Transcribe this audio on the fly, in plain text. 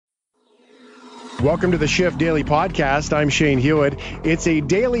Welcome to the Shift Daily Podcast. I'm Shane Hewitt. It's a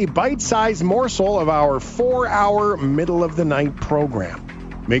daily bite-sized morsel of our 4-hour middle-of-the-night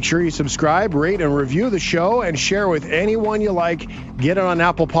program. Make sure you subscribe, rate, and review the show, and share with anyone you like. Get it on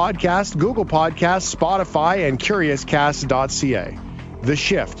Apple Podcasts, Google Podcasts, Spotify, and CuriousCast.ca. The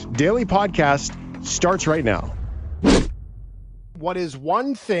Shift Daily Podcast starts right now. What is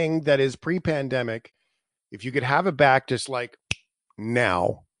one thing that is pre-pandemic, if you could have it back just like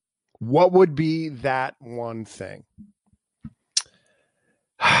now, what would be that one thing?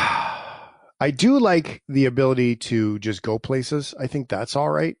 I do like the ability to just go places. I think that's all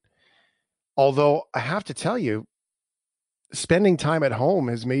right. Although I have to tell you, spending time at home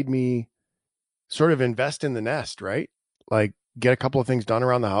has made me sort of invest in the nest, right? Like get a couple of things done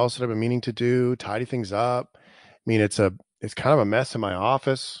around the house that I've been meaning to do, tidy things up. I mean, it's kind of a mess in my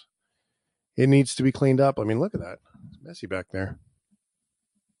office. It needs to be cleaned up. I mean, look at that. It's messy back there.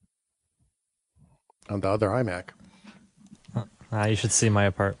 On the other iMac. You should see my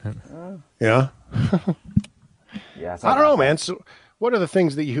apartment. Yeah. Yeah. I don't know, man. So what are the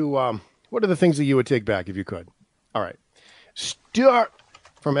things that you would take back if you could? All right. Stuart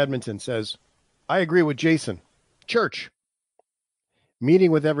from Edmonton says, I agree with Jason. Church.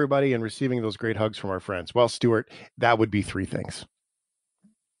 Meeting with everybody and receiving those great hugs from our friends. Well, Stuart, that would be 3 things.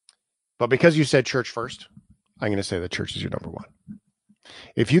 But because you said church first, I'm going to say that church is your number one.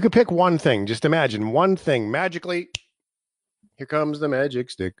 If you could pick one thing, just imagine one thing magically, here comes the magic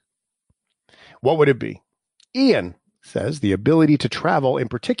stick. What would it be? Ian says the ability to travel, in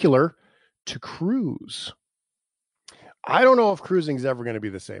particular, to cruise. I don't know if cruising is ever going to be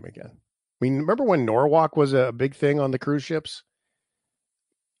the same again. I mean, remember when Norwalk was a big thing on the cruise ships?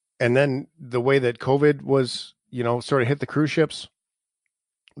 And then the way that COVID was, sort of hit the cruise ships,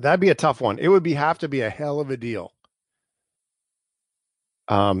 that'd be a tough one. It would have to be a hell of a deal.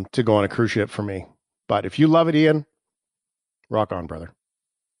 To go on a cruise ship for me. But if you love it, Ian, rock on, brother.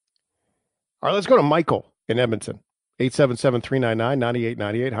 All right, let's go to Michael in Edmonton.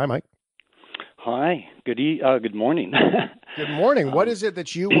 877-399-9898. Hi, Mike. Hi. Good morning. Good morning. What is it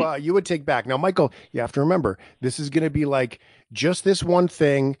that you would take back? Now, Michael, you have to remember, this is going to be like just this one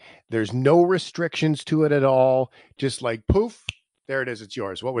thing. There's no restrictions to it at all. Just like poof, there it is. It's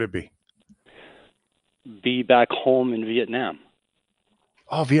yours. What would it be? Be back home in Vietnam.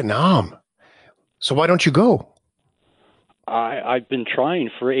 Oh, Vietnam. So why don't you go? I've been trying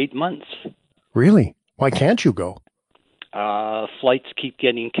for 8 months. Really? Why can't you go? Flights keep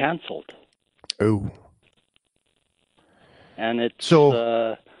getting canceled. Oh. And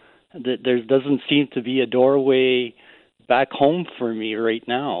there doesn't seem to be a doorway back home for me right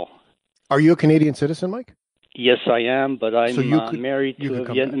now. Are you a Canadian citizen, Mike? Yes, I am, but I'm married to a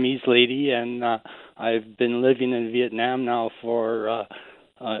Vietnamese lady, and I've been living in Vietnam now for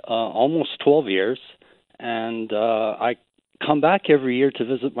almost 12 years, and I come back every year to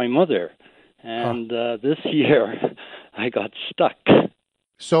visit my mother. And this year, I got stuck.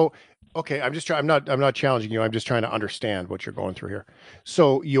 So, okay, I'm not challenging you. I'm just trying to understand what you're going through here.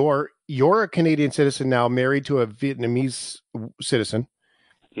 So you're a Canadian citizen now, married to a Vietnamese citizen.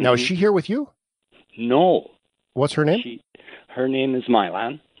 Mm-hmm. Now, is she here with you? No. What's her name? Her name is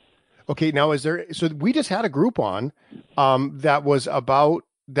Mylan. Okay, now so we just had a group on that was about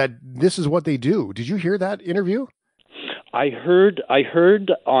that this is what they do. Did you hear that interview? I heard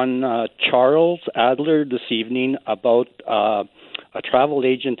on Charles Adler this evening about a travel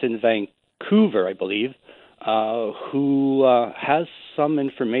agent in Vancouver, I believe, who has some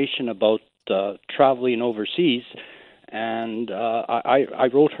information about traveling overseas. And I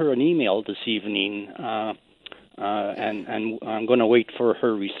wrote her an email this evening, and I'm going to wait for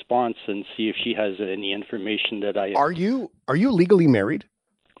her response and see if she has any information that I... Are you legally married?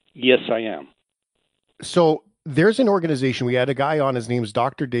 Yes, I am. So there's an organization. We had a guy on. His name's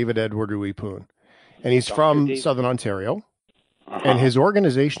Dr. David Edward Uipoon, and he's from Southern Ontario. And his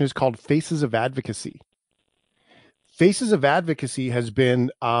organization is called Faces of Advocacy. Faces of Advocacy has been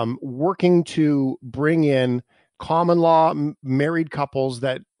working to bring in common law married couples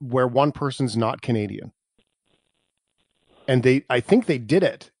where one person's not Canadian. And I think they did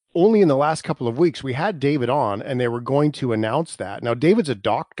it only in the last couple of weeks. We had David on, and they were going to announce that. Now, David's a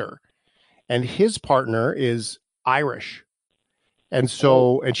doctor, and his partner is Irish. And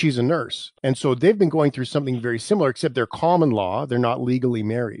she's a nurse. And so they've been going through something very similar, except they're common law. They're not legally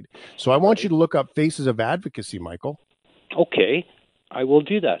married. So I want you to look up Faces of Advocacy, Michael. Okay, I will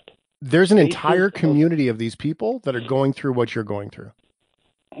do that. There's an entire community of these people that are going through what you're going through.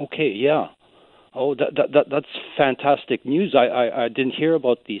 Okay, yeah. Oh, that's fantastic news. I didn't hear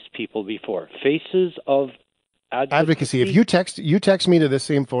about these people before. Faces of Advocacy. If you text me to this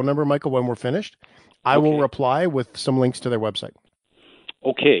same phone number, Michael, when we're finished, I will reply with some links to their website.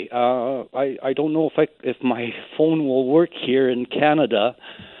 Okay. I don't know if my phone will work here in Canada.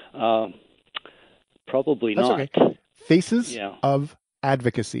 Probably That's not. Okay. Faces of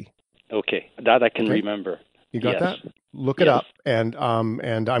Advocacy. Okay, that I can remember. You got that? Look it up, and I'm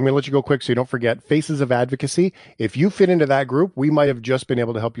going to let you go quick so you don't forget. Faces of Advocacy. If you fit into that group, we might have just been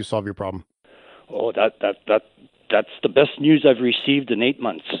able to help you solve your problem. Oh, that's the best news I've received in 8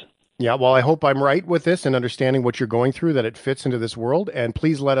 months. Yeah, well, I hope I'm right with this and understanding what you're going through, that it fits into this world. And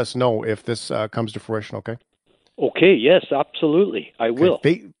please let us know if this comes to fruition, okay? Okay, yes, absolutely. I will.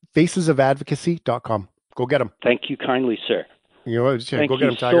 Facesofadvocacy.com. Go get them. Thank you kindly, sir. Go get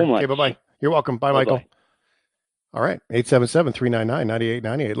them, Tiger. So much. Okay, bye-bye. You're welcome. Bye, Bye-bye. Michael. All right,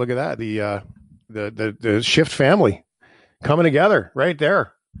 877-399-9898. Look at that. The Shift family coming together right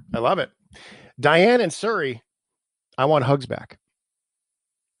there. I love it. Diane and Surrey, I want hugs back.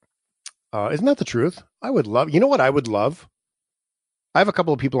 Isn't that the truth? I would love, you know what I would love? I have a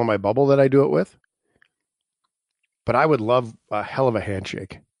couple of people in my bubble that I do it with, but I would love a hell of a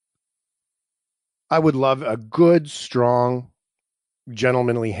handshake. I would love a good, strong,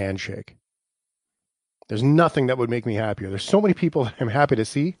 gentlemanly handshake. There's nothing that would make me happier. There's so many people that I'm happy to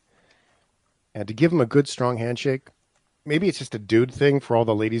see, and to give them a good, strong handshake. Maybe it's just a dude thing for all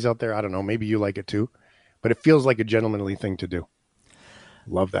the ladies out there. I don't know. Maybe you like it too, but it feels like a gentlemanly thing to do.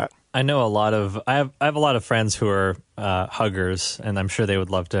 Love that. I know I have a lot of friends who are huggers, and I'm sure they would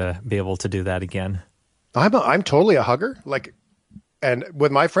love to be able to do that again. I'm totally a hugger. And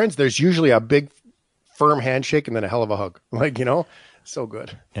with my friends, there's usually a big, firm handshake and then a hell of a hug. So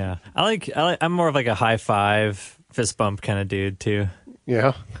good. Yeah, I'm more of like a high five, fist bump kind of dude too.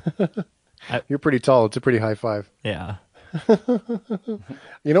 Yeah, you're pretty tall. It's a pretty high five. Yeah.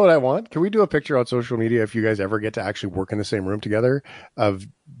 You know what I want? Can we do a picture on social media if you guys ever get to actually work in the same room together of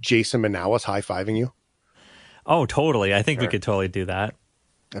Jason Manawas high-fiving you? Oh, totally. I think we could totally do that.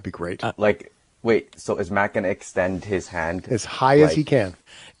 That'd be great. Wait, so is Matt going to extend his hand? As high as he can.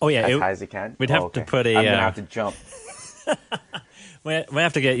 Oh, yeah. As high as he can? We'd have to put a... I'm going to have to jump. we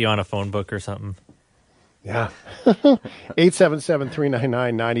have to get you on a phone book or something. Yeah.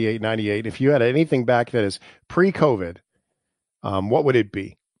 877-399-9898. If you had anything back that is pre-COVID, what would it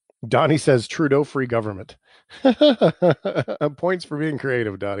be? Donnie says Trudeau-free government. Points for being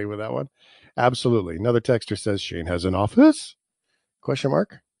creative, Donnie, with that one. Absolutely. Another texter says Shane has an office? Question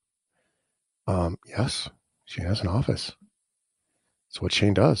mark. Yes, Shane has an office. That's what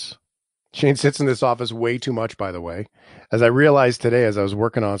Shane does. Shane sits in this office way too much, by the way. As I realized today, as I was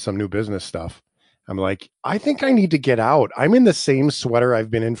working on some new business stuff, I'm like, I think I need to get out. I'm in the same sweater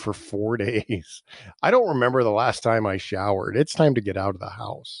I've been in for 4 days. I don't remember the last time I showered. It's time to get out of the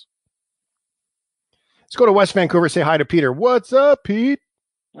house. Let's go to West Vancouver. Say hi to Peter. What's up, Pete?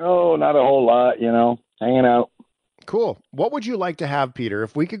 Oh, not a whole lot, hanging out. Cool. What would you like to have, Peter,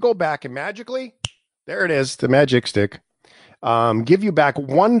 if we could go back and magically, there it is, the magic stick, give you back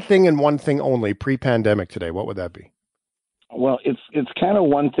one thing and one thing only pre-pandemic today? What would that be? Well, it's kind of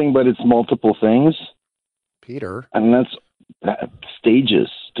one thing, but it's multiple things. Peter. And that's stages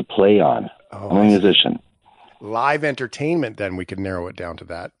to play on. I'm a musician. Live entertainment, then we could narrow it down to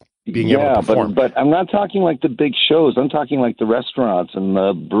that. Being able to perform. But I'm not talking like the big shows. I'm talking like the restaurants and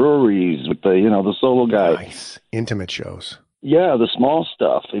the breweries with the solo guy. Nice. Intimate shows. Yeah, the small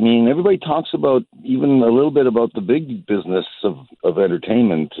stuff. I mean, everybody talks about even a little bit about the big business of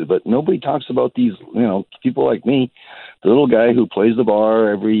entertainment, but nobody talks about these, people like me, the little guy who plays the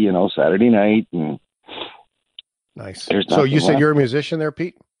bar every, Saturday night. And nice. So you said you're a musician there,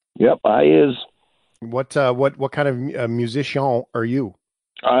 Pete? Yep, I is. What kind of musician are you?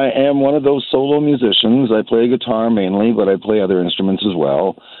 I am one of those solo musicians. I play guitar mainly, but I play other instruments as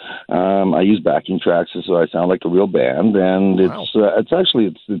well. I use backing tracks so I sound like a real band, and it's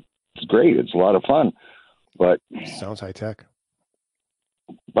great. It's a lot of fun. But sounds high tech.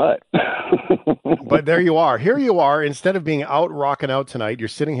 But but there you are. Here you are. Instead of being out rocking out tonight, you're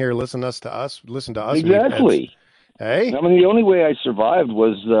sitting here listening to us. Exactly. Hey. I mean, the only way I survived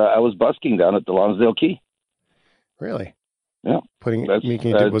was I was busking down at the Lonsdale Quay. Really? Yeah.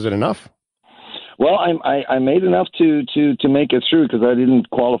 Was it enough? Well, I made enough to make it through because I didn't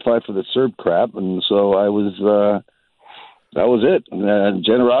qualify for the CERB crap, and so I was. That was it.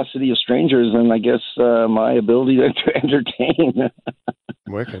 Generosity of strangers, and I guess my ability to entertain.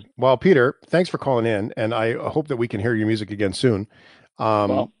 Wicked. Well, Peter, thanks for calling in, and I hope that we can hear your music again soon.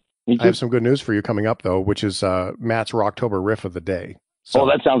 I have some good news for you coming up, though, which is Matt's Rocktober riff of the day. So,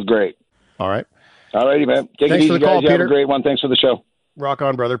 that sounds great. All right. All righty, man. Take it easy, guys. You have a great one. Thanks for the show. Rock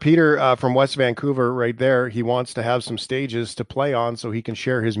on, brother. Peter from West Vancouver, right there. He wants to have some stages to play on so he can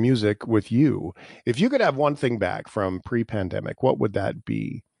share his music with you. If you could have one thing back from pre-pandemic, what would that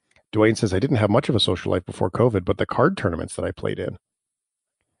be? Dwayne says, I didn't have much of a social life before COVID, but the card tournaments that I played in.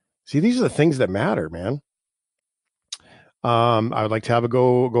 See, these are the things that matter, man. I would like to have a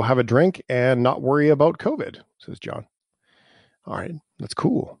go have a drink and not worry about COVID, says John. All right, that's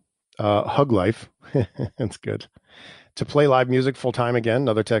cool. Hug life. That's good. To play live music full time again.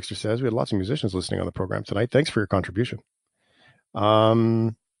 Another texter says we had lots of musicians listening on the program tonight. Thanks for your contribution.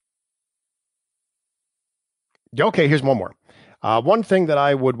 Okay, here's one more. One thing that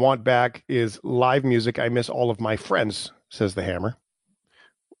I would want back is live music. I miss all of my friends, says the Hammer.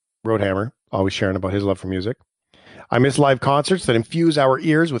 Roadhammer, always sharing about his love for music. I miss live concerts that infuse our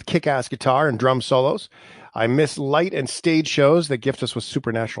ears with kick-ass guitar and drum solos. I miss light and stage shows that gift us with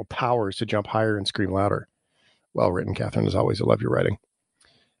supernatural powers to jump higher and scream louder. Well written, Catherine, as always. I love your writing.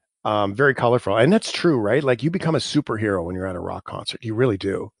 Very colorful. And that's true, right? Like you become a superhero when you're at a rock concert. You really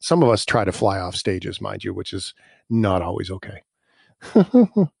do. Some of us try to fly off stages, mind you, which is not always okay.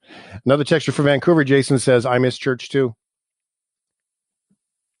 Another texture from Vancouver, Jason says, I miss church too.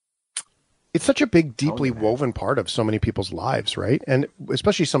 It's such a big, deeply woven part of so many people's lives, right? And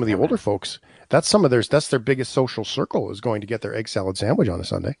especially some of the older folks, that's their biggest social circle is going to get their egg salad sandwich on a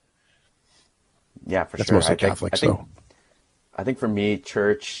Sunday. Yeah, for that's sure. Mostly Catholic, I think for me,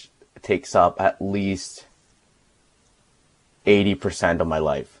 church takes up at least 80% of my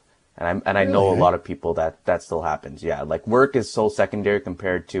life. And I know a lot of people that still happens. Yeah. Like work is so secondary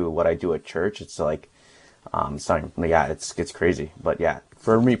compared to what I do at church. It's like, it's crazy, but yeah,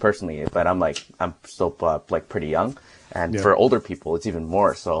 for me personally, but I'm still like pretty young, and for older people, it's even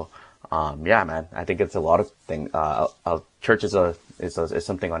more. So, yeah, man, I think it's a lot of things. Church is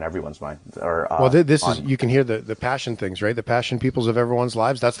something on everyone's mind. You can hear the passion things, right? The passion peoples of everyone's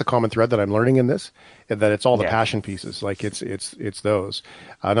lives. That's the common thread that I'm learning in this, that it's all the passion pieces. Like it's those.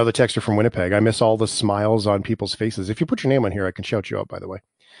 Another texter from Winnipeg. I miss all the smiles on people's faces. If you put your name on here, I can shout you out, by the way.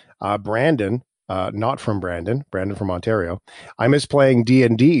 Brandon. Not from Brandon from Ontario. I miss playing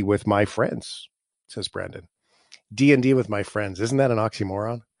D&D with my friends, says Brandon. D&D with my friends. Isn't that an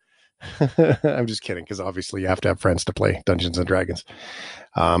oxymoron? I'm just kidding, because obviously you have to have friends to play Dungeons and Dragons.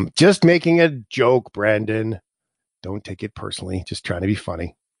 Just making a joke, Brandon. Don't take it personally. Just trying to be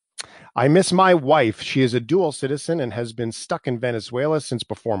funny. I miss my wife. She is a dual citizen and has been stuck in Venezuela since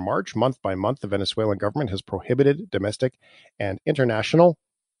before March. Month by month, the Venezuelan government has prohibited domestic and international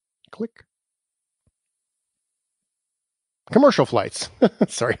commercial flights.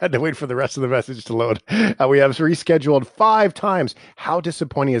 Sorry, I had to wait for the rest of the message to load. We have rescheduled 5 times. How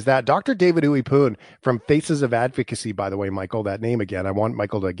disappointing is that? Dr. David Uipoon from Faces of Advocacy, by the way, Michael, that name again. I want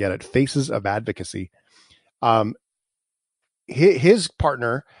Michael to get it. Faces of Advocacy. His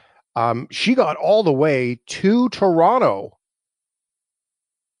partner, she got all the way to Toronto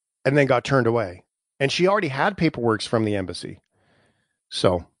and then got turned away. And she already had paperwork from the embassy.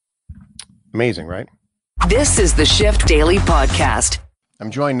 So, amazing, right? This is the Shift Daily Podcast.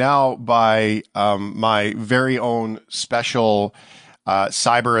 I'm joined now by my very own special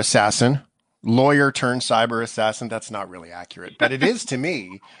cyber assassin, lawyer turned cyber assassin. That's not really accurate, but it is to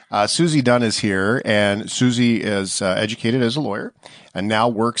me. Susie Dunn is here, and Susie is educated as a lawyer and now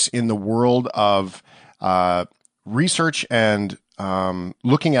works in the world of research and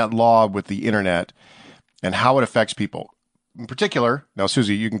looking at law with the internet and how it affects people. In particular, now,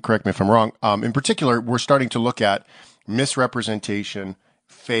 Susie, you can correct me if I'm wrong. In particular, we're starting to look at misrepresentation,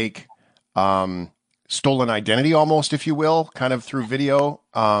 fake, stolen identity almost, if you will, kind of through video,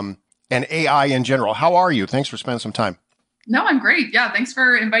 and AI in general. How are you? Thanks for spending some time. No, I'm great. Yeah, thanks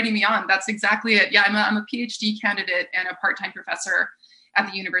for inviting me on. That's exactly it. Yeah, I'm a PhD candidate and a part-time professor at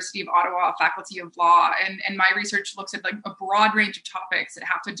the University of Ottawa, Faculty of Law. And my research looks at like a broad range of topics that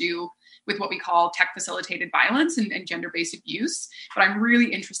have to do with what we call tech-facilitated violence and gender-based abuse. But I'm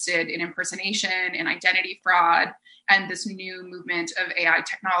really interested in impersonation and identity fraud and this new movement of AI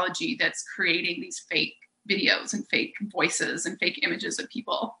technology that's creating these fake videos and fake voices and fake images of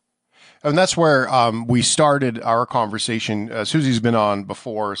people. And that's where we started our conversation. Susie's been on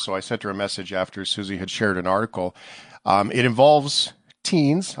before, so I sent her a message after Susie had shared an article. It involves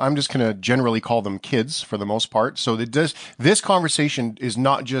teens. I'm just going to generally call them kids for the most part. So this conversation is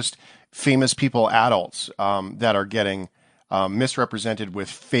not just famous people, adults that are getting misrepresented with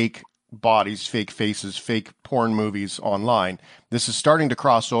fake bodies, fake faces, fake porn movies online. This is starting to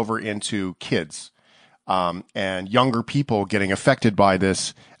cross over into kids. And younger people getting affected by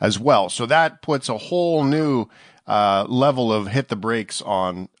this as well. So that puts a whole new level of hit the brakes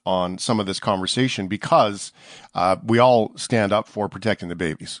on some of this conversation because we all stand up for protecting the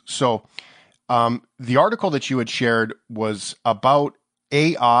babies. So the article that you had shared was about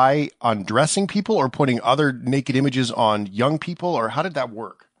AI undressing people or putting other naked images on young people, or how did that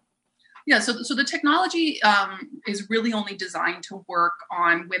work? Yeah, so the technology is really only designed to work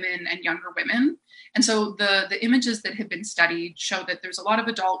on women and younger women. And so the images that have been studied show that there's a lot of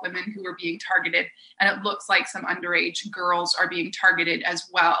adult women who are being targeted, and it looks like some underage girls are being targeted as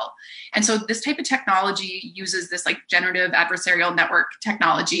well. And so this type of technology uses this like generative adversarial network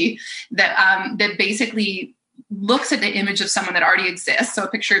technology that basically looks at the image of someone that already exists, so a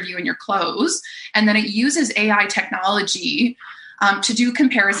picture of you in your clothes, and then it uses AI technology to do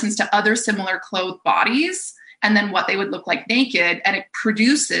comparisons to other similar clothed bodies and then what they would look like naked. And it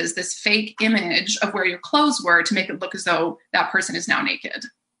produces this fake image of where your clothes were to make it look as though that person is now naked.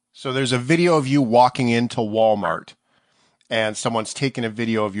 So there's a video of you walking into Walmart, and someone's taken a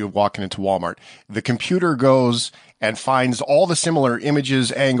video of you walking into Walmart. The computer goes and finds all the similar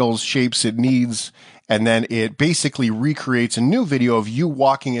images, angles, shapes it needs, and then it basically recreates a new video of you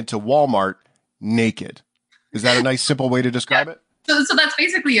walking into Walmart naked. Is that a nice, simple way to describe it? So that's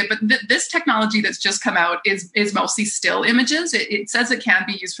basically it. But this technology that's just come out is mostly still images. It says it can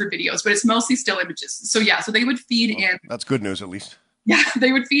be used for videos, but it's mostly still images. So yeah, so they would feed in. That's good news, at least. Yeah,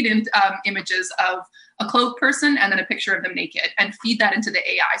 they would feed in images of a clothed person and then a picture of them naked and feed that into the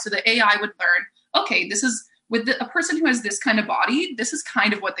AI. So the AI would learn, okay, this is with a person who has this kind of body, this is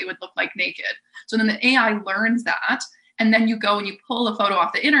kind of what they would look like naked. So then the AI learns that. And then you go and you pull a photo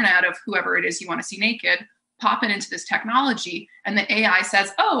off the internet of whoever it is you want to see naked, pop it into this technology, and the AI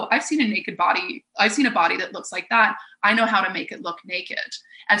says, oh, I've seen a naked body. I've seen a body that looks like that. I know how to make it look naked.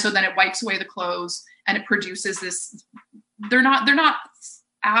 And so then it wipes away the clothes and it produces this. They're not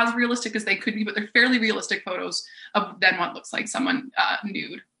as realistic as they could be, but they're fairly realistic photos of then what looks like someone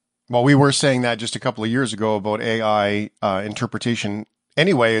nude. Well, we were saying that just a couple of years ago about AI interpretation.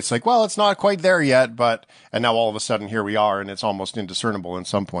 Anyway, it's like, well, it's not quite there yet, and now all of a sudden here we are, and it's almost indiscernible in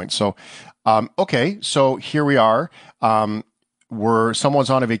some point. So, okay, so here we are. Someone's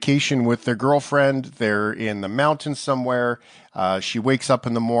on a vacation with their girlfriend. They're in the mountains somewhere. She wakes up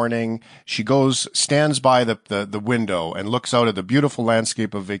in the morning. She stands by the window and looks out at the beautiful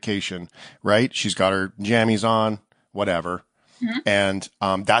landscape of vacation, right? She's got her jammies on, whatever. Mm-hmm.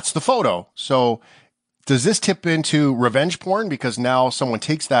 And that's the photo. So does this tip into revenge porn? Because now someone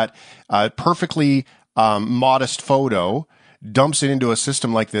takes that perfectly modest photo, dumps it into a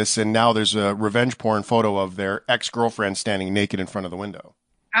system like this, and now there's a revenge porn photo of their ex-girlfriend standing naked in front of the window.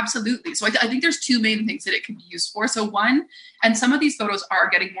 Absolutely. So I think there's two main things that it can be used for. So one, and some of these photos are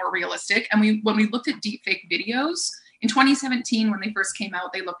getting more realistic. And when we looked at deepfake videos in 2017, when they first came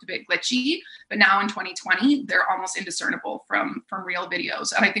out, they looked a bit glitchy. But now in 2020, they're almost indiscernible from real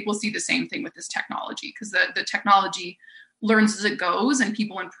videos. And I think we'll see the same thing with this technology, because the technology learns as it goes and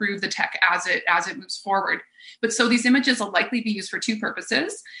people improve the tech as it moves forward. But so these images will likely be used for two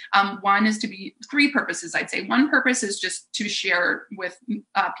purposes. One is three purposes, I'd say. One purpose is just to share with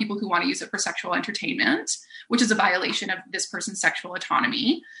people who want to use it for sexual entertainment, which is a violation of this person's sexual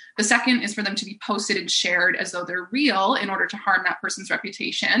autonomy. The second is for them to be posted and shared as though they're real in order to harm that person's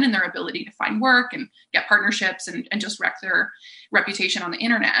reputation and their ability to find work and get partnerships and just wreck their reputation on the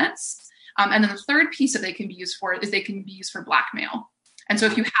internet. And then the third piece that they can be used for is they can be used for blackmail. And so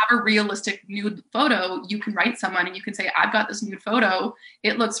if you have a realistic nude photo, you can write someone and you can say, I've got this nude photo.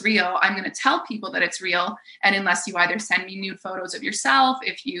 It looks real. I'm going to tell people that it's real. And unless you either send me nude photos of yourself,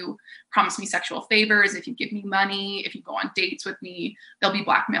 if you promise me sexual favors, if you give me money, if you go on dates with me, they'll be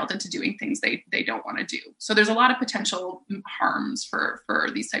blackmailed into doing things they don't want to do. So there's a lot of potential harms for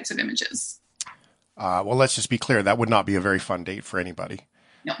these types of images. Well, let's just be clear. That would not be a very fun date for anybody.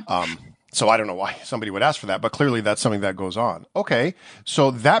 No. So I don't know why somebody would ask for that, but clearly that's something that goes on. Okay,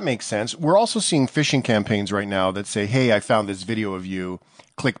 so that makes sense. We're also seeing phishing campaigns right now that say, hey, I found this video of you,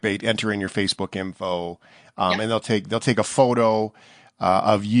 clickbait, enter in your Facebook info, and they'll take a photo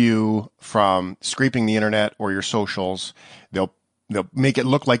of you from scraping the internet or your socials. They'll make it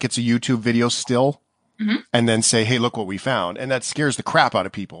look like it's a YouTube video still, mm-hmm. and then say, hey, look what we found. And that scares the crap out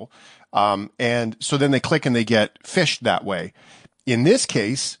of people. And so then they click and they get phished that way. In this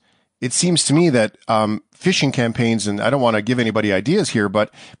case, it seems to me that phishing campaigns, and I don't want to give anybody ideas here,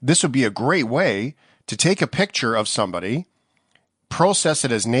 but this would be a great way to take a picture of somebody, process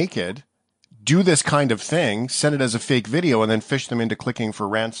it as naked, do this kind of thing, send it as a fake video, and then phish them into clicking for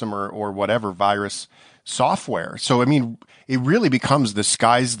ransom or whatever virus software. So, I mean, it really becomes the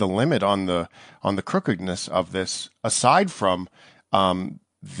sky's the limit on the crookedness of this, aside from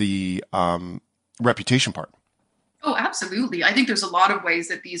the reputation part. Oh, absolutely. I think there's a lot of ways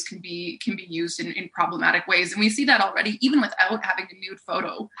that these can be used in problematic ways. And we see that already, even without having a nude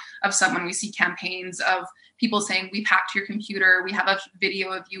photo of someone. We see campaigns of people saying, we've hacked your computer. We have a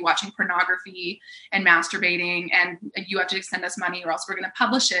video of you watching pornography and masturbating, and you have to send us money or else we're going to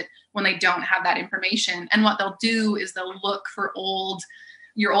publish it, when they don't have that information. And what they'll do is they'll look for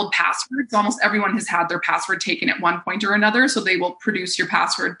your old passwords. Almost everyone has had their password taken at one point or another. So they will produce your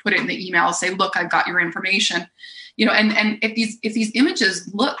password, put it in the email, say, look, I've got your information. And if these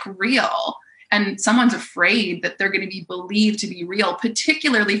images look real and someone's afraid that they're going to be believed to be real,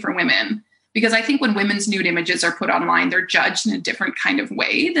 particularly for women, because I think when women's nude images are put online, they're judged in a different kind of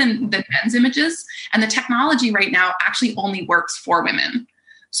way than men's images. And the technology right now actually only works for women.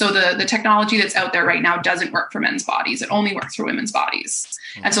 So the technology that's out there right now doesn't work for men's bodies. It only works for women's bodies.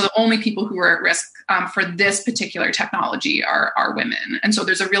 And so the only people who are at risk for this particular technology are women. And so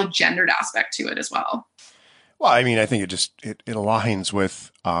there's a real gendered aspect to it as well. Well, I mean, I think it aligns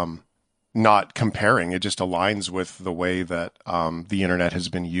with not comparing. It just aligns with the way that the internet has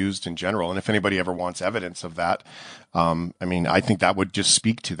been used in general. And if anybody ever wants evidence of that, I mean, I think that would just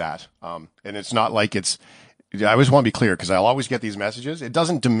speak to that. And it's not like I always want to be clear, because I'll always get these messages. It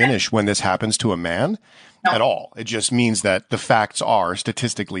doesn't diminish when this happens to a man at all. It just means that the facts are,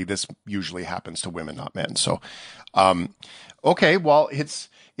 statistically, this usually happens to women, not men. So, okay, well, it's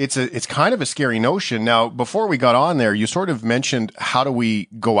kind of a scary notion. Now, before we got on there, you sort of mentioned, how do we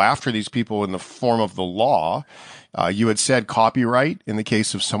go after these people in the form of the law? You had said copyright in the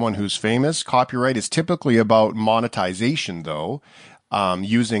case of someone who's famous. Copyright is typically about monetization, though.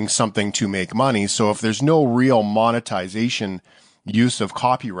 Using something to make money. So if there's no real monetization use of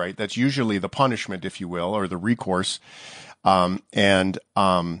copyright, that's usually the punishment, if you will, or the recourse. In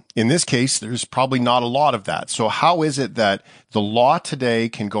this case, there's probably not a lot of that. So how is it that the law today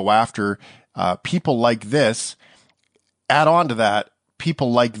can go after people like this, add on to that,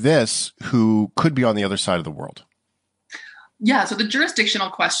 people like this who could be on the other side of the world? Yeah, so the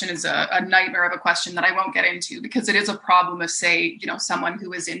jurisdictional question is a nightmare of a question that I won't get into, because it is a problem of, say, someone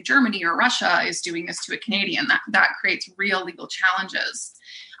who is in Germany or Russia is doing this to a Canadian. That creates real legal challenges.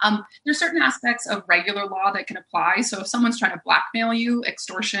 There's certain aspects of regular law that can apply. So if someone's trying to blackmail you,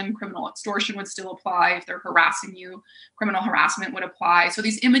 criminal extortion would still apply. If they're harassing you, criminal harassment would apply. So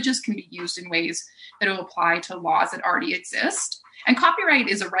these images can be used in ways that will apply to laws that already exist. And copyright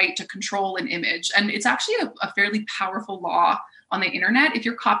is a right to control an image. And it's actually a fairly powerful law on the internet. If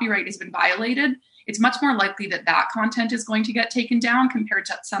your copyright has been violated, it's much more likely that content is going to get taken down compared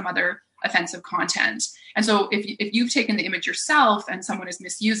to some other offensive content. And so if you've taken the image yourself and someone is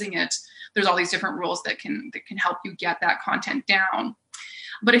misusing it, there's all these different rules that can help you get that content down.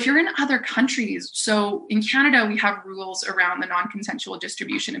 But if you're in other countries, so in Canada, we have rules around the non-consensual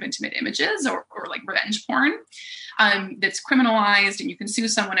distribution of intimate images or like revenge porn that's criminalized, and you can sue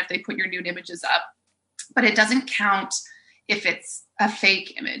someone if they put your nude images up. But it doesn't count if it's a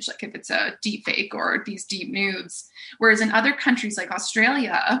fake image, like if it's a deep fake or these deep nudes. Whereas in other countries like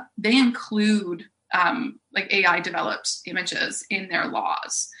Australia, they include like AI developed images in their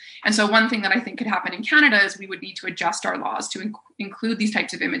laws. And so one thing that I think could happen in Canada is we would need to adjust our laws to include these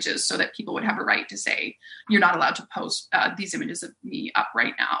types of images so that people would have a right to say, you're not allowed to post these images of me up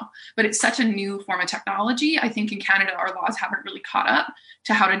right now. But it's such a new form of technology. I think in Canada, our laws haven't really caught up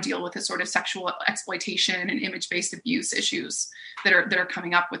to how to deal with this sort of sexual exploitation and image-based abuse issues that are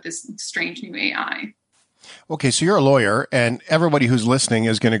coming up with this strange new AI. Okay, so you're a lawyer, and everybody who's listening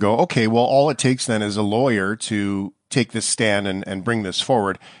is going to go, okay, well, all it takes then is a lawyer to take this stand and bring this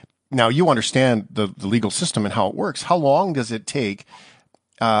forward. Now, you understand the legal system and how it works. How long does it take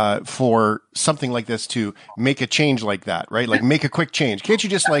for something like this to make a change like that, right? Like make a quick change. Can't you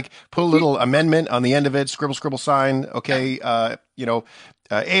just like put a little amendment on the end of it, scribble sign, okay,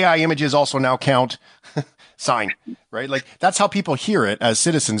 AI images also now count, sign, right? Like that's how people hear it as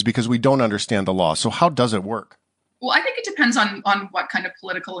citizens because we don't understand the law. So how does it work? Well, I think it depends on what kind of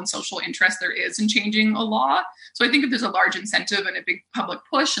political and social interest there is in changing a law. So I think if there's a large incentive and a big public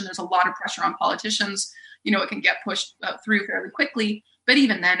push and there's a lot of pressure on politicians, it can get pushed through fairly quickly. But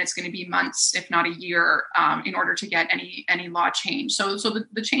even then, it's going to be months, if not a year, in order to get any law change. So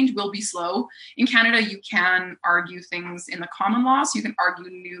the change will be slow. In Canada, you can argue things in the common law. So you can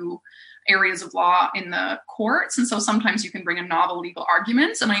argue new areas of law in the courts. And so sometimes you can bring in novel legal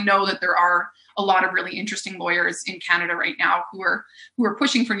arguments. And I know that there are a lot of really interesting lawyers in Canada right now who are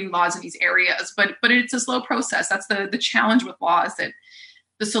pushing for new laws in these areas. But it's a slow process. That's the challenge with law, is that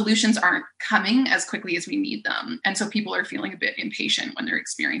the solutions aren't coming as quickly as we need them. And so people are feeling a bit impatient when they're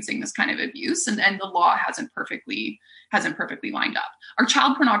experiencing this kind of abuse, and the law hasn't perfectly lined up. Our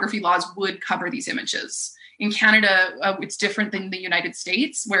child pornography laws would cover these images In Canada, it's different than the United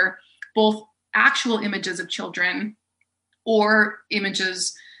States, where both actual images of children or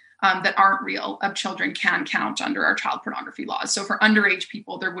images that aren't real of children can count under our child pornography laws. So for underage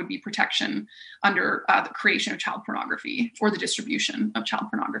people, there would be protection under the creation of child pornography or the distribution of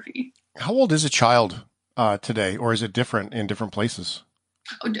child pornography. How old is a child today, or is it different in different places?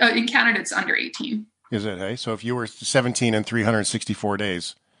 In Canada, it's under 18. Is it, hey? So if you were 17 and 364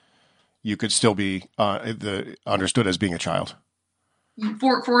 days, you could still be understood as being a child.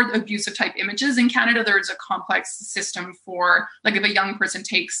 For abusive type images in Canada, there's a complex system for, like, if a young person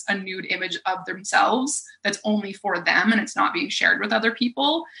takes a nude image of themselves that's only for them and it's not being shared with other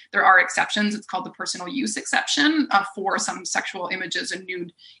people, there are exceptions. It's called the personal use exception for some sexual images and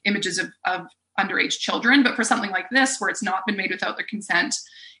nude images of underage children. But for something like this, where it's not been made without their consent,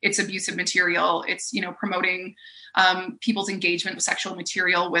 it's abusive material, it's, promoting people's engagement with sexual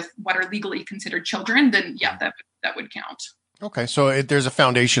material with what are legally considered children, then yeah, that would count. Okay, so there's a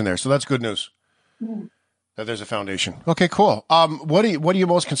foundation there, so that's good news. That there's a foundation. Okay, cool. What are you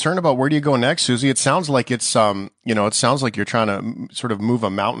most concerned about? Where do you go next, Susie? It sounds like it's it sounds like you're trying to sort of move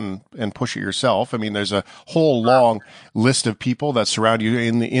a mountain and push it yourself. I mean, there's a whole long list of people that surround you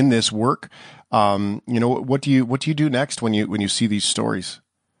in this work. What do you do next when you see these stories?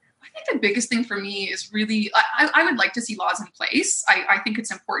 I think the biggest thing for me is really, I would like to see laws in place. I think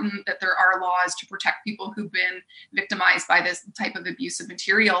it's important that there are laws to protect people who've been victimized by this type of abusive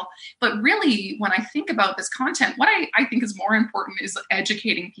material. But really, when I think about this content, what I think is more important is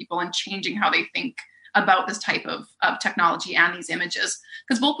educating people and changing how they think about this type of technology and these images.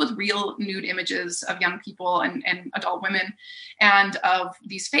 Because both with real nude images of young people and adult women and of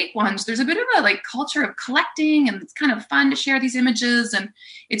these fake ones, there's a bit of a culture of collecting, and it's kind of fun to share these images, and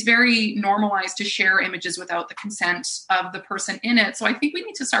it's very normalized to share images without the consent of the person in it. So I think we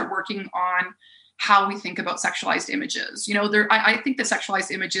need to start working on how we think about sexualized images. I think that sexualized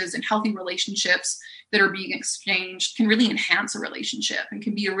images and healthy relationships that are being exchanged can really enhance a relationship and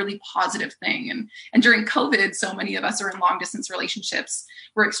can be a really positive thing. And during COVID, so many of us are in long distance relationships.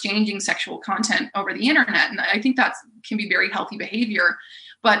 We're exchanging sexual content over the internet. And I think that can be very healthy behavior.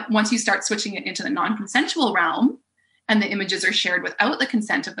 But once you start switching it into the non-consensual realm, and the images are shared without the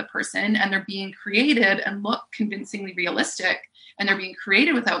consent of the person, and they're being created and look convincingly realistic, and they're being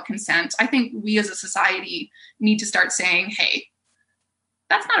created without consent, I think we as a society need to start saying, hey,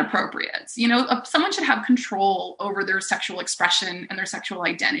 that's not appropriate. Someone should have control over their sexual expression and their sexual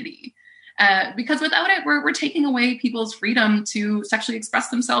identity. Because without it, we're taking away people's freedom to sexually express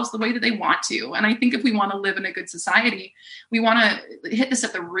themselves the way that they want to. And I think if we want to live in a good society, we want to hit this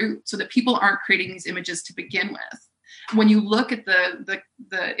at the root so that people aren't creating these images to begin with. When you look at the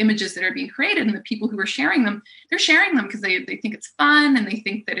images that are being created and the people who are sharing them, they're sharing them because they think it's fun and they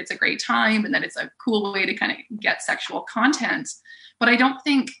think that it's a great time and that it's a cool way to kind of get sexual content. But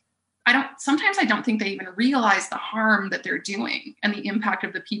sometimes I don't think they even realize the harm that they're doing and the impact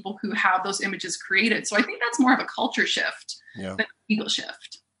of the people who have those images created. So I think that's more of a culture shift than a legal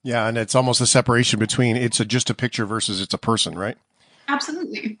shift. Yeah, and it's almost a separation between just a picture versus it's a person, right?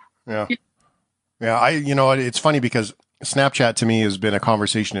 Absolutely. Yeah. Yeah, it's funny because Snapchat to me has been a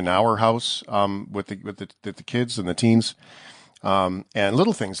conversation in our house with the kids and the teens, and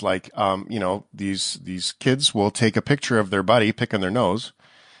little things like these kids will take a picture of their buddy picking their nose,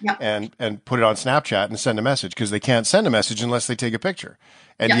 yep, and put it on Snapchat and send a message, because they can't send a message unless they take a picture,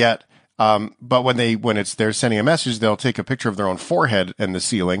 and yet. But when they're sending a message, they'll take a picture of their own forehead and the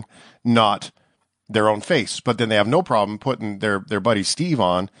ceiling, not their own face. But then they have no problem putting their buddy Steve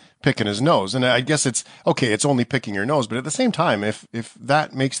on picking his nose. And I guess it's okay. It's only picking your nose. But at the same time, if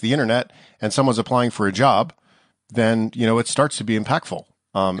that makes the internet and someone's applying for a job, then, it starts to be impactful.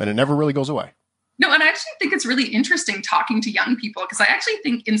 And it never really goes away. No, and I actually think it's really interesting talking to young people, because I actually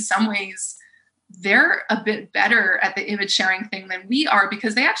think in some ways they're a bit better at the image sharing thing than we are,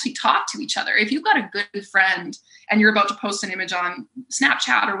 because they actually talk to each other. If you've got a good friend and you're about to post an image on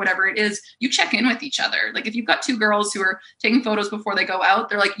Snapchat or whatever it is, you check in with each other. Like if you've got two girls who are taking photos before they go out,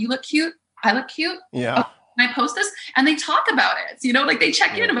 they're like, you look cute, I look cute. Yeah. Oh, can I post this? And they talk about it, they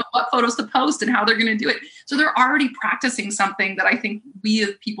check in about what photos to post and how they're going to do it. So they're already practicing something that I think we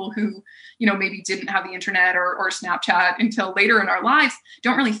as people who, maybe didn't have the internet or Snapchat until later in our lives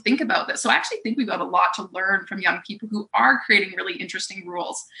don't really think about this. So I actually think we've got a lot to learn from young people who are creating really interesting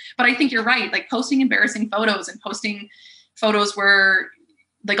rules. But I think you're right, like posting embarrassing photos and posting photos where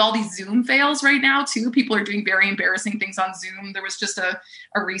like all these Zoom fails right now too. People are doing very embarrassing things on Zoom. There was just a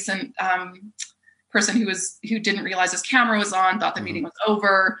recent person who didn't realize his camera was on, thought the meeting was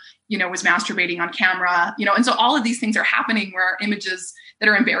over, was masturbating on camera, and so all of these things are happening where images that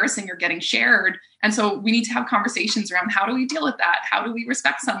are embarrassing are getting shared. And so we need to have conversations around how do we deal with that? How do we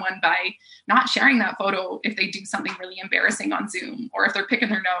respect someone by not sharing that photo if they do something really embarrassing on Zoom, or if they're picking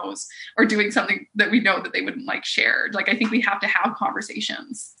their nose or doing something that we know that they wouldn't like shared? Like, I think we have to have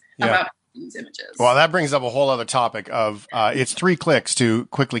conversations about these images. Well, that brings up a whole other topic of it's 3 clicks to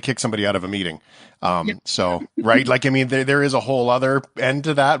quickly kick somebody out of a meeting. So, right. Like, I mean, there is a whole other end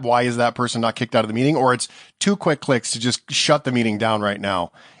to that. Why is that person not kicked out of the meeting? Or it's 2 quick clicks to just shut the meeting down right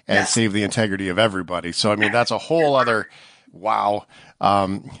now and save the integrity of everybody. So, I mean, that's a whole other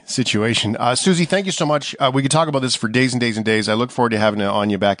situation. Susie, thank you so much. We could talk about this for days and days and days. I look forward to having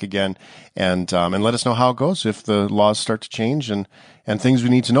you back again, and let us know how it goes if the laws start to change and things we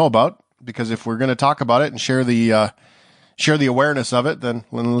need to know about. Because if we're going to talk about it and share the awareness of it, then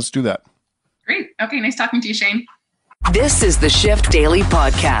let's do that. Great. Okay. Nice talking to you, Shane. This is the Shift Daily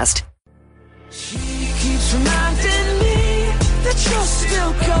Podcast. She keeps reminding me that you're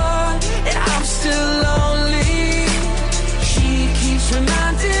still gone and I'm still lonely. She keeps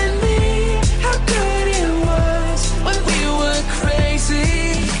reminding me how good it was when we were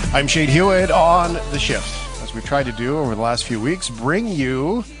crazy. I'm Shane Hewitt on The Shift. As we've tried to do over the last few weeks, bring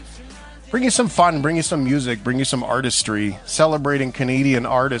you some fun, bring you some music, bring you some artistry, celebrating Canadian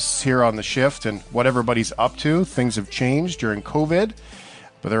artists here on The Shift and what everybody's up to. Things have changed during COVID,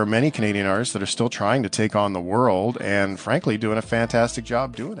 but there are many Canadian artists that are still trying to take on the world and, frankly, doing a fantastic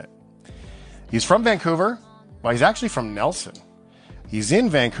job doing it. He's from Vancouver. Well, he's actually from Nelson. He's in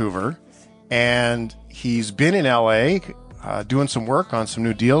Vancouver, and he's been in LA doing some work on some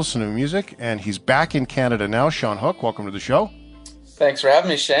new deals, some new music, and he's back in Canada now. Shawn Hook, welcome to the show. Thanks for having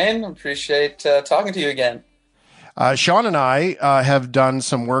me, Shane. Appreciate talking to you again. Shawn and I have done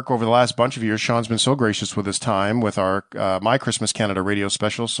some work over the last bunch of years. Shawn's been so gracious with his time with our My Christmas Canada radio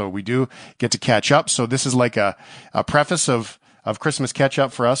special, so we do get to catch up. So this is like a preface of Christmas catch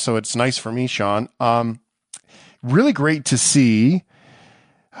up for us, so it's nice for me, Shawn. Really great to see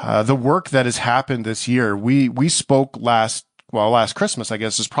the work that has happened this year. We spoke last Christmas, I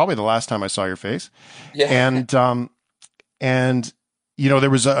guess, is probably the last time I saw your face. Yeah. And there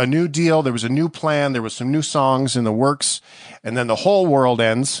was a new deal, there was a new plan, there was some new songs in the works, and then the whole world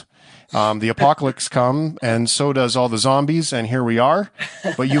ends. The apocalypse come, and so does all the zombies, and here we are.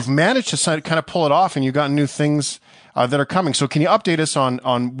 But you've managed to kind of pull it off, and you've got new things that are coming. So can you update us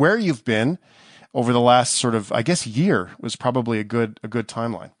on where you've been over the last sort of, I guess, year was probably a good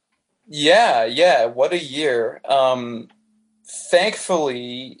timeline. Yeah. What a year.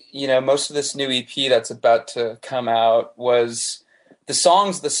 Thankfully, most of this new EP that's about to come out was the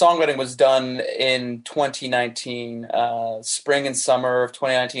songwriting was done in 2019, spring and summer of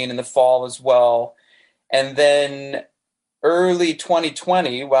 2019, in the fall as well. And then early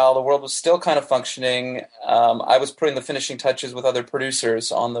 2020, while the world was still kind of functioning, I was putting the finishing touches with other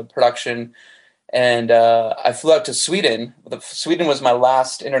producers on the production. And I flew out to Sweden. Sweden was my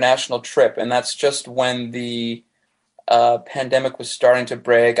last international trip, and that's just when the pandemic was starting to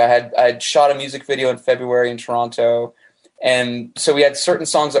break. I had shot a music video in February in Toronto, and so we had certain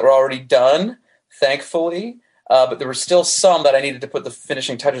songs that were already done, thankfully, but there were still some that I needed to put the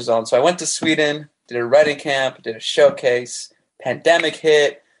finishing touches on. So I went to Sweden, did a writing camp, did a showcase, pandemic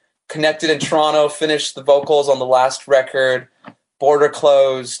hit, connected in Toronto, finished the vocals on the last record, border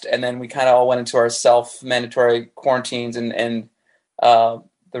closed, and then we kind of all went into our self-mandatory quarantines, and the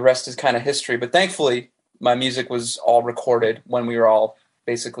rest is kind of history. But thankfully, my music was all recorded when we were all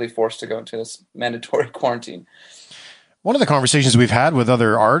basically forced to go into this mandatory quarantine. One of the conversations we've had with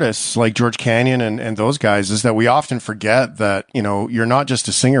other artists like George Canyon and those guys is that we often forget that, you're not just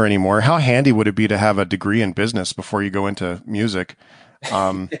a singer anymore. How handy would it be to have a degree in business before you go into music?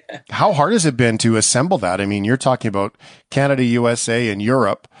 How hard has it been to assemble that? I mean, you're talking about Canada, USA, and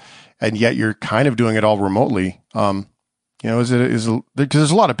Europe, and yet you're kind of doing it all remotely. Because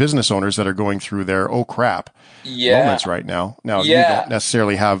there's a lot of business owners that are going through their moments right now. Now, you don't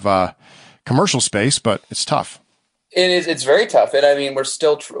necessarily have commercial space, but it's tough. It is. It's very tough, and I mean, we're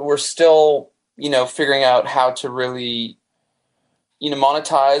still figuring out how to really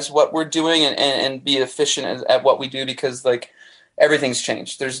monetize what we're doing and be efficient at what we do, because everything's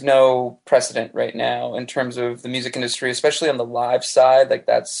changed. There's no precedent right now in terms of the music industry, especially on the live side.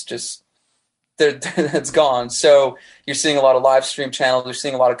 That's just that's gone. So you're seeing a lot of live stream channels. You're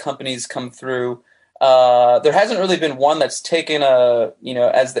seeing a lot of companies come through. There hasn't really been one that's taken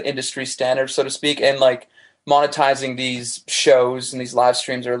as the industry standard, so to speak, and monetizing these shows and these live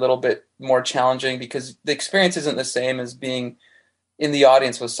streams are a little bit more challenging because the experience isn't the same as being in the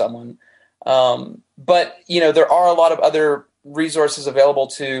audience with someone. But, there are a lot of other resources available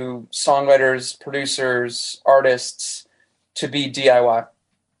to songwriters, producers, artists to be DIY.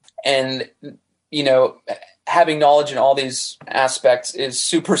 And, having knowledge in all these aspects is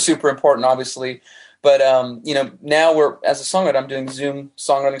super, super important, obviously. But, now as a songwriter, I'm doing Zoom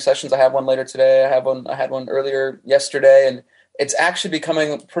songwriting sessions. I have one later today. I had one earlier yesterday, and it's actually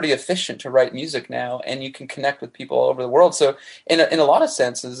becoming pretty efficient to write music now, and you can connect with people all over the world. So in a lot of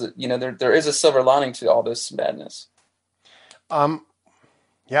senses, there is a silver lining to all this madness.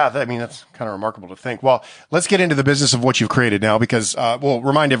 Yeah, that's kind of remarkable to think. Well, let's get into the business of what you've created now, because we'll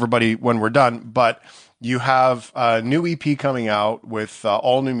remind everybody when we're done, but you have a new EP coming out with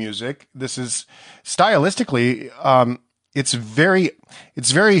all new music. This is stylistically, it's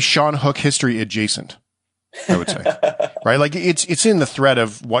very Shawn Hook history adjacent, I would say. Right? Like it's in the thread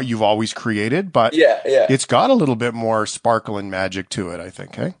of what you've always created, but it's got a little bit more sparkle and magic to it, I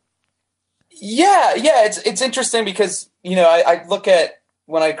think, hey? Yeah. It's interesting because, I look at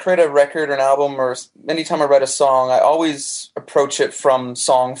when I create a record or an album, or anytime I write a song, I always approach it from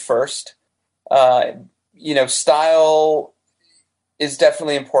song first. Style is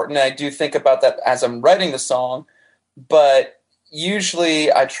definitely important. And I do think about that as I'm writing the song, but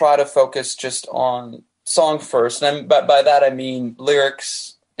usually I try to focus just on song first. But by that, I mean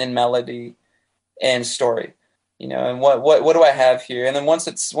lyrics and melody and story, and what do I have here? And then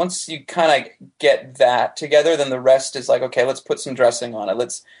once you kind of get that together, then the rest is like, okay, let's put some dressing on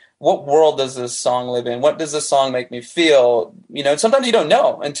it. What world does this song live in? What does this song make me feel? Sometimes you don't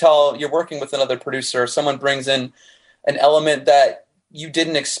know until you're working with another producer, or someone brings in an element that you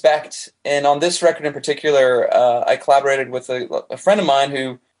didn't expect. And on this record in particular, I collaborated with a friend of mine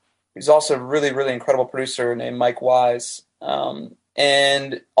who's also a really, really incredible producer named Mike Wise.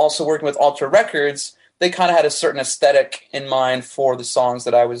 And also working with Ultra Records, they kind of had a certain aesthetic in mind for the songs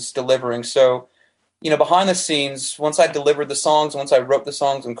that I was delivering. So, behind the scenes, once I delivered the songs, once I wrote the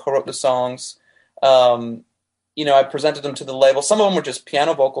songs and co-wrote the songs, I presented them to the label. Some of them were just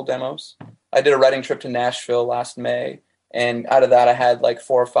piano vocal demos. I did a writing trip to Nashville last May, and out of that I had like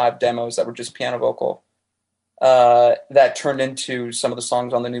 4 or 5 demos that were just piano vocal. That turned into some of the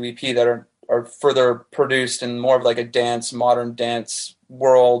songs on the new EP that are further produced in more of like a modern dance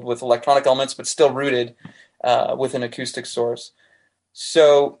world with electronic elements, but still rooted with an acoustic source.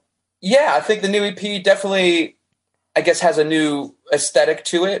 So, yeah, I think the new EP definitely, I guess, has a new aesthetic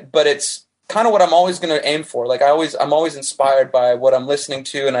to it, but it's kind of what I'm always going to aim for. Like I'm always inspired by what I'm listening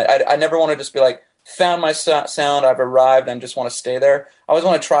to, and I never want to just be like, found my sound, I've arrived, and just want to stay there. I always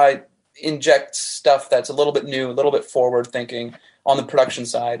want to try inject stuff that's a little bit new, a little bit forward thinking on the production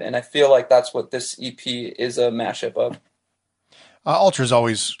side, and I feel like that's what this EP is a mashup of. Ultra's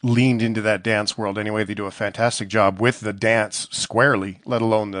always leaned into that dance world anyway. They do a fantastic job with the dance squarely, let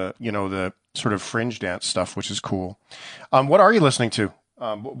alone the sort of fringe dance stuff, which is cool. What are you listening to?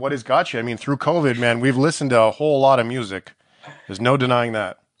 What has got you? I mean, through COVID, man, we've listened to a whole lot of music. There's no denying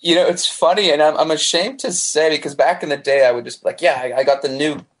that. It's funny, and I'm ashamed to say, because back in the day, I would just be like, yeah, I got the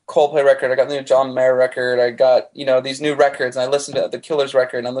new Coldplay record, I got the new John Mayer record, I got, these new records, and I listened to the Killers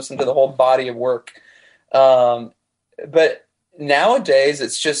record, and I listened to the whole body of work. But nowadays,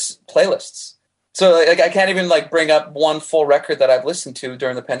 it's just playlists. So I can't even bring up one full record that I've listened to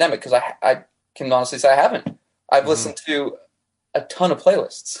during the pandemic, because I can honestly say I haven't. I've listened to a ton of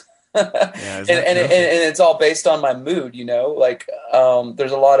playlists. and it's all based on my mood,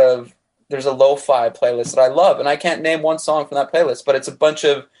 there's a lo-fi playlist that I love, and I can't name one song from that playlist, but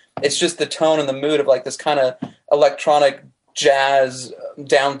it's just the tone and the mood of this kind of electronic jazz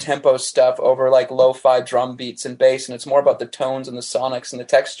down-tempo stuff over lo-fi drum beats and bass, and it's more about the tones and the sonics and the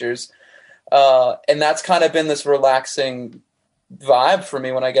textures, and that's kind of been this relaxing vibe for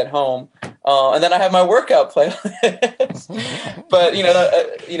me when I get home. And then I have my workout playlist, but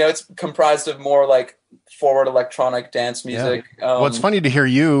it's comprised of more forward electronic dance music. Yeah. Well, it's funny to hear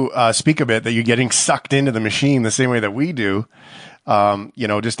you speak a bit that you're getting sucked into the machine the same way that we do.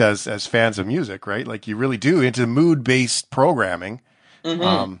 Just as fans of music, right? Like you really do into mood-based programming,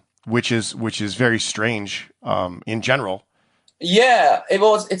 which is very strange in general. Yeah,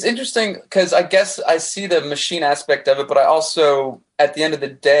 it's interesting because I guess I see the machine aspect of it, but I also, at the end of the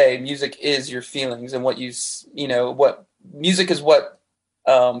day, music is your feelings, and what what music is what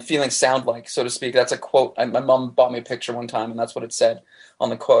feelings sound like, so to speak. That's a quote. My mom bought me a picture one time, and that's what it said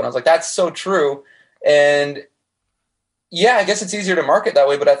on the quote. And I was like, that's so true. And yeah, I guess it's easier to market that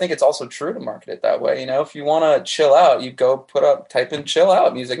way, but I think it's also true to market it that way. If you want to chill out, you go type in chill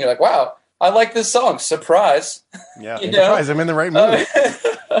out music, and you're like, wow, I like this song. Surprise. Yeah, surprise. I'm in the right mood.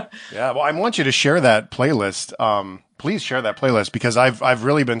 Yeah, well, I want you to share that playlist. Please share that playlist because I've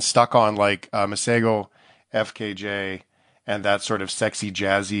really been stuck on like Masego, FKJ, and that sort of sexy,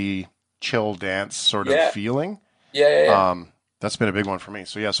 jazzy, chill dance sort of Yeah. feeling. Yeah. That's been a big one for me.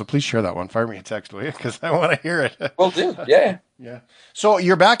 So yeah, so please share that one. Fire me a text, will you? Because I want to hear it. Will do. Yeah. Yeah. So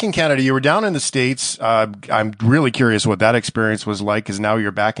you're back in Canada. You were down in the States. I'm really curious what that experience was like because now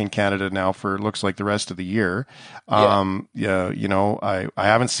you're back in Canada now for it looks like the rest of the year. Yeah. You know, I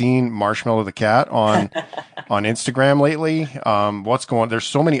haven't seen Marshmallow the Cat on on Instagram lately. What's going? There's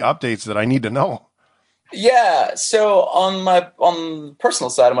so many updates that I need to know. Yeah. So on the personal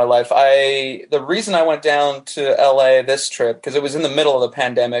side of my life, the reason I went down to LA this trip because it was in the middle of the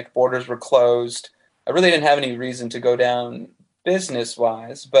pandemic, borders were closed. I really didn't have any reason to go down business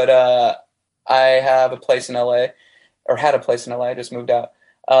wise, but I have a place in LA, or had a place in LA. I just moved out.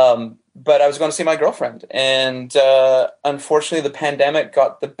 But I was going to see my girlfriend, and unfortunately, the pandemic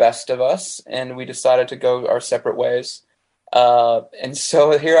got the best of us, and we decided to go our separate ways. And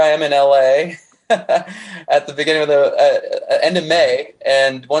so here I am in LA. At the beginning of the end of May,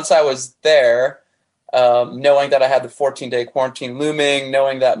 and once I was there, knowing that I had the 14-day quarantine looming,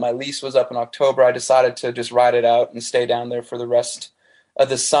 knowing that my lease was up in October, I decided to just ride it out and stay down there for the rest of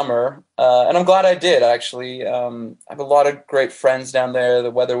the summer. And I'm glad I did, actually. I have a lot of great friends down there.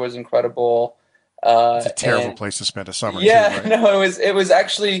 The weather was incredible. It's a terrible place to spend a summer. Yeah, too, right? no, it was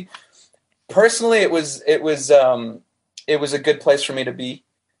actually, personally, it was a good place for me to be.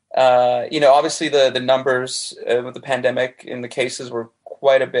 Obviously the numbers with the pandemic in the cases were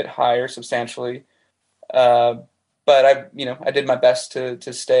quite a bit higher, substantially. But I did my best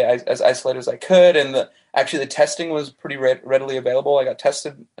to stay as isolated as I could. And the testing was pretty readily available. I got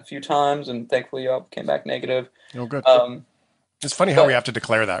tested a few times and thankfully came back negative. Oh, good. It's funny how we have to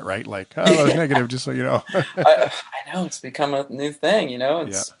declare that, right? Like, oh, it's negative, just so you know. I know it's become a new thing,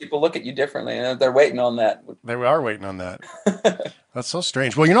 people look at you differently and they're waiting on that. They are waiting on that. That's so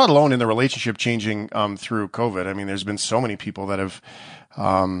strange. Well, you're not alone in the relationship changing through COVID. I mean, there's been so many people that have,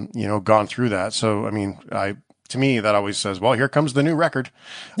 gone through that. So, I mean, to me, that always says, well, here comes the new record.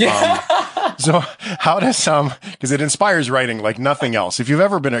 Yeah. So how does, because it inspires writing like nothing else. If you've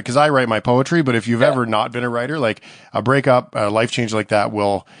ever been, because I write my poetry, but if you've ever not been a writer, like a breakup, a life change like that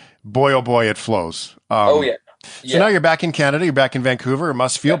will, boy, oh boy, it flows. Oh yeah. So now you're back in Canada, you're back in Vancouver. It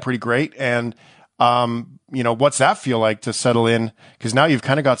must feel pretty great. And, what's that feel like to settle in? Because now you've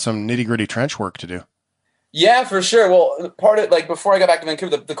kind of got some nitty gritty trench work to do. Yeah, for sure. Well, part of before I got back to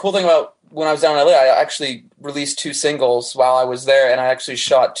Vancouver, the cool thing about when I was down in LA, I actually released 2 singles while I was there, and I actually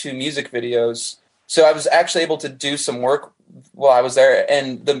shot 2 music videos. So I was actually able to do some work while I was there,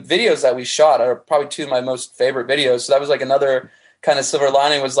 and the videos that we shot are probably 2 of my most favorite videos. So that was like another kind of silver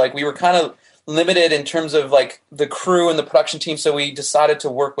lining, was like we were kind of limited in terms of like the crew and the production team, so we decided to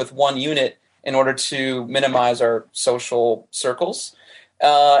work with one unit in order to minimize our social circles.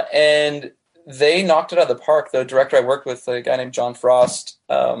 And they knocked it out of the park. The director I worked with, a guy named John Frost,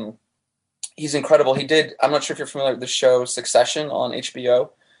 he's incredible. I'm not sure if you're familiar with the show Succession on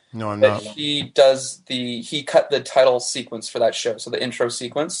HBO. No, I'm not. He cut the title sequence for that show. So the intro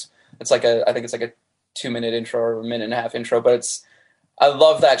sequence, I think it's like a 2-minute intro or a 1.5-minute intro, but I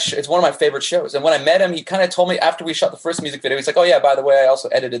love that show. It's one of my favorite shows. And when I met him, he kind of told me after we shot the first music video, he's like, oh yeah, by the way, I also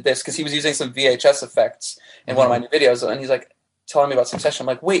edited this, because he was using some VHS effects in one of my new videos. And he's like, telling me about Succession. I'm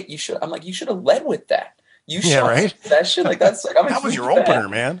like, wait, you should have led with that. You shot right? Succession? Like that's like that was your opener,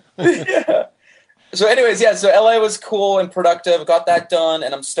 man. Yeah. So anyways, so LA was cool and productive. Got that done,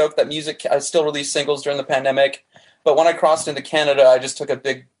 and I'm stoked that I still released singles during the pandemic. But when I crossed into Canada, I just took a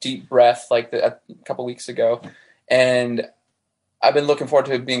big deep breath like a couple weeks ago, and I've been looking forward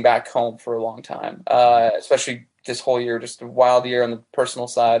to being back home for a long time, especially this whole year, just a wild year on the personal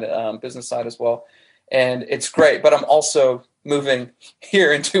side, business side as well. And it's great, but I'm also moving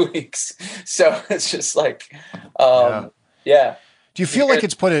here in 2 weeks. So it's just like, yeah. Do you feel like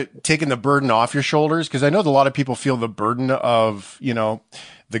it's taken the burden off your shoulders? Because I know that a lot of people feel the burden of,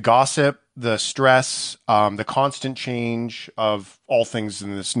 the gossip, the stress, the constant change of all things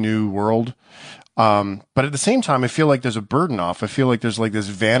in this new world. But at the same time, I feel like there's a burden off. I feel like there's like this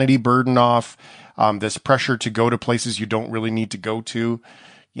vanity burden off, this pressure to go to places you don't really need to go to,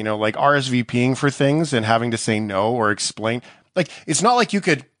 like RSVPing for things and having to say no or explain. Like, it's not like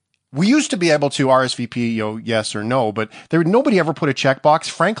we used to be able to RSVP, yes or no, but nobody ever put a checkbox.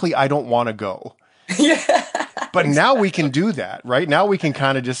 Frankly, I don't want to go. Yeah. But now we can do that, right? Now we can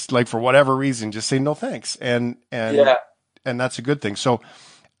kind of just like, for whatever reason, just say no thanks. And that's a good thing. So,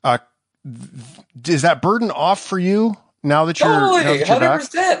 is that burden off for you now that you're totally, back?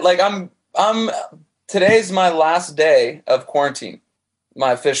 100%. Like today's my last day of quarantine.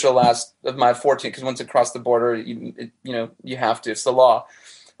 my official last of my 14, because once it crossed the border, you have to. It's the law.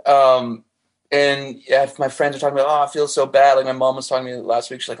 And yeah, if my friends are talking about, oh, I feel so bad. Like my mom was talking to me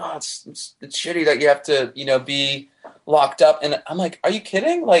last week. She's like, oh, it's shitty that you have to, be locked up. And I'm like, are you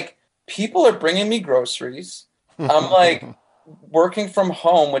kidding? Like, people are bringing me groceries. I'm like working from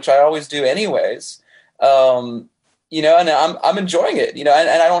home, which I always do anyways. And I'm enjoying it, and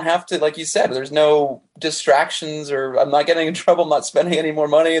I don't have to, like you said, there's no distractions, or I'm not getting in trouble. I'm not spending any more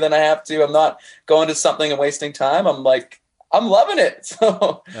money than I have to. I'm not going to something and wasting time. I'm loving it.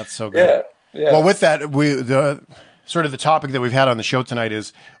 So that's so good. Yeah. Well, with that, the topic that we've had on the show tonight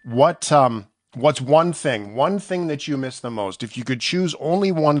is what's one thing that you miss the most? If you could choose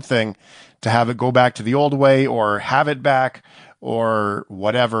only one thing to have it go back to the old way or have it back or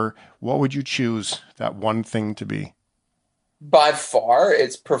whatever, what would you choose that one thing to be? By far,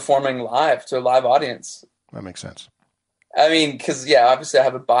 it's performing live to a live audience. That makes sense. I mean, because, obviously I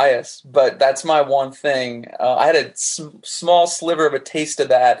have a bias, but that's my one thing. I had a small sliver of a taste of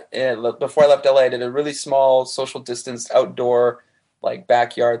that before I left LA. I did a really small social distance outdoor, like,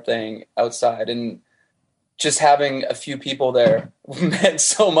 backyard thing outside. And just having a few people there meant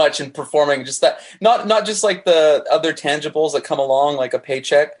so much, and performing just that, not just like the other tangibles that come along, like a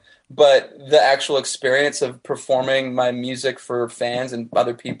paycheck, but the actual experience of performing my music for fans and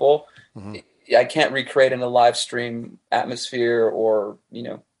other people. Mm-hmm. I can't recreate in a live stream atmosphere or,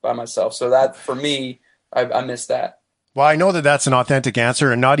 by myself. So that, for me, I miss that. Well, I know that that's an authentic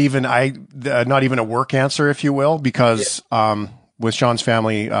answer, and not even a work answer, if you will, because with Shawn's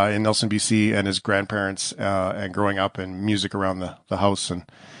family in Nelson, BC, and his grandparents and growing up and music around the house, and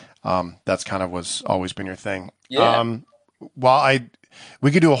that's kind of was always been your thing. Yeah.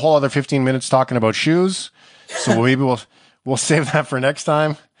 We could do a whole other 15 minutes talking about shoes, so maybe we'll save that for next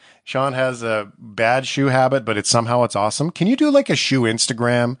time. Shawn has a bad shoe habit, but it's awesome. Can you do like a shoe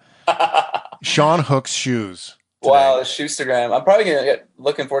Instagram? Shawn Hook's shoes. Today. Wow, a shoestagram. I'm probably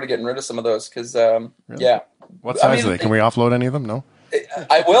looking forward to getting rid of some of those because, really? Yeah. What size are they? Can we offload any of them? No.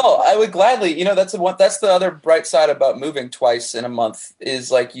 I will. I would gladly. That's the other bright side about moving twice in a month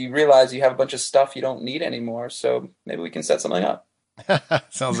is like you realize you have a bunch of stuff you don't need anymore. So maybe we can set something up.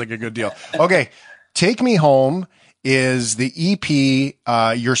 Sounds like a good deal. Okay, Take Me Home is the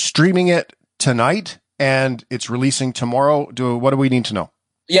EP. You're streaming it tonight, and it's releasing tomorrow. What do we need to know?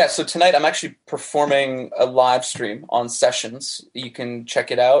 Yeah, so tonight I'm actually performing a live stream on Sessions. You can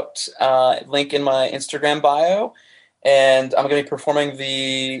check it out. Link in my Instagram bio. And I'm going to be performing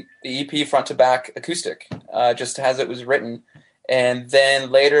the EP front to back acoustic, just as it was written. And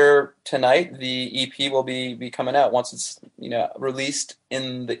then later tonight, the EP will be coming out. Once it's released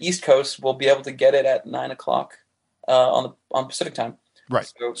in the East Coast, we'll be able to get it at 9:00 on Pacific time.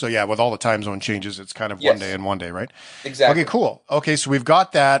 Right. So yeah, with all the time zone changes, it's kind of 1 day and 1 day, right? Exactly. Okay, cool. Okay, so we've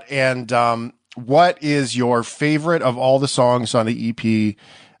got that. And what is your favorite of all the songs on the EP?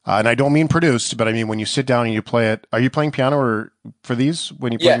 And I don't mean produced, but I mean when you sit down and you play it. Are you playing piano or for these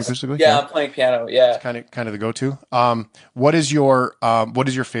when you play acoustically? Yeah, I'm playing piano. Yeah, it's kind of the go-to. What is your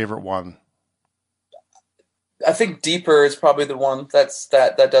favorite one? I think Deeper is probably the one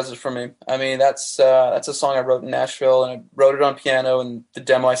that does it for me. I mean, that's a song I wrote in Nashville, and I wrote it on piano, and the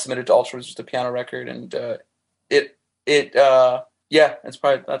demo I submitted to Ultra was just a piano record, and it's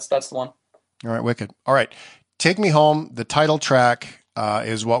probably that's the one. All right, wicked. All right, Take Me Home, the title track.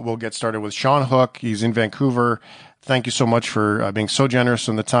 Is what we'll get started with. Shawn Hook, he's in Vancouver. Thank you so much for being so generous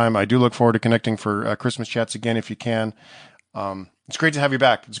in the time. I do look forward to connecting for Christmas chats again if you can. It's great to have you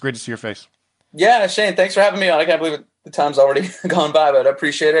back. It's great to see your face. Yeah, Shane, thanks for having me on. I can't believe the time's already gone by, but I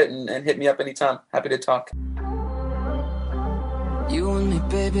appreciate it, and hit me up anytime. Happy to talk. You and me,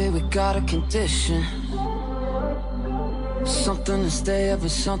 baby, we got a condition. Something to stay up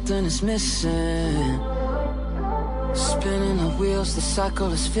and something is missing. Spinning the wheels, the cycle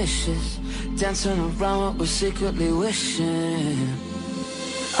is vicious. Dancing around what we're secretly wishing.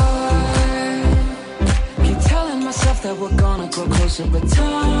 I keep telling myself that we're gonna grow closer, but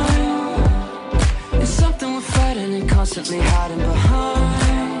time is something we're fighting and constantly hiding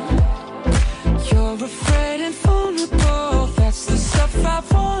behind. You're afraid and vulnerable, that's the stuff I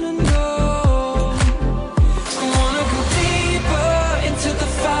wanna know. I wanna go deeper into the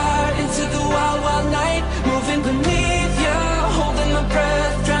fire, into the wild, wild night. Moving beneath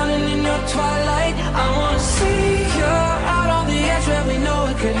breath, drowning in your twilight. I wanna see you out on the edge where we know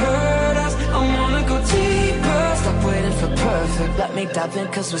it could hurt us. I wanna go deeper. Stop waiting for perfect. Let me dive in,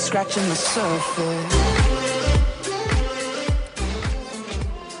 cause we're scratching the surface.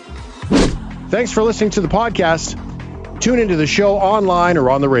 Thanks for listening to the podcast. Tune into the show online or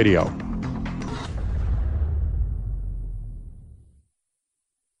on the radio.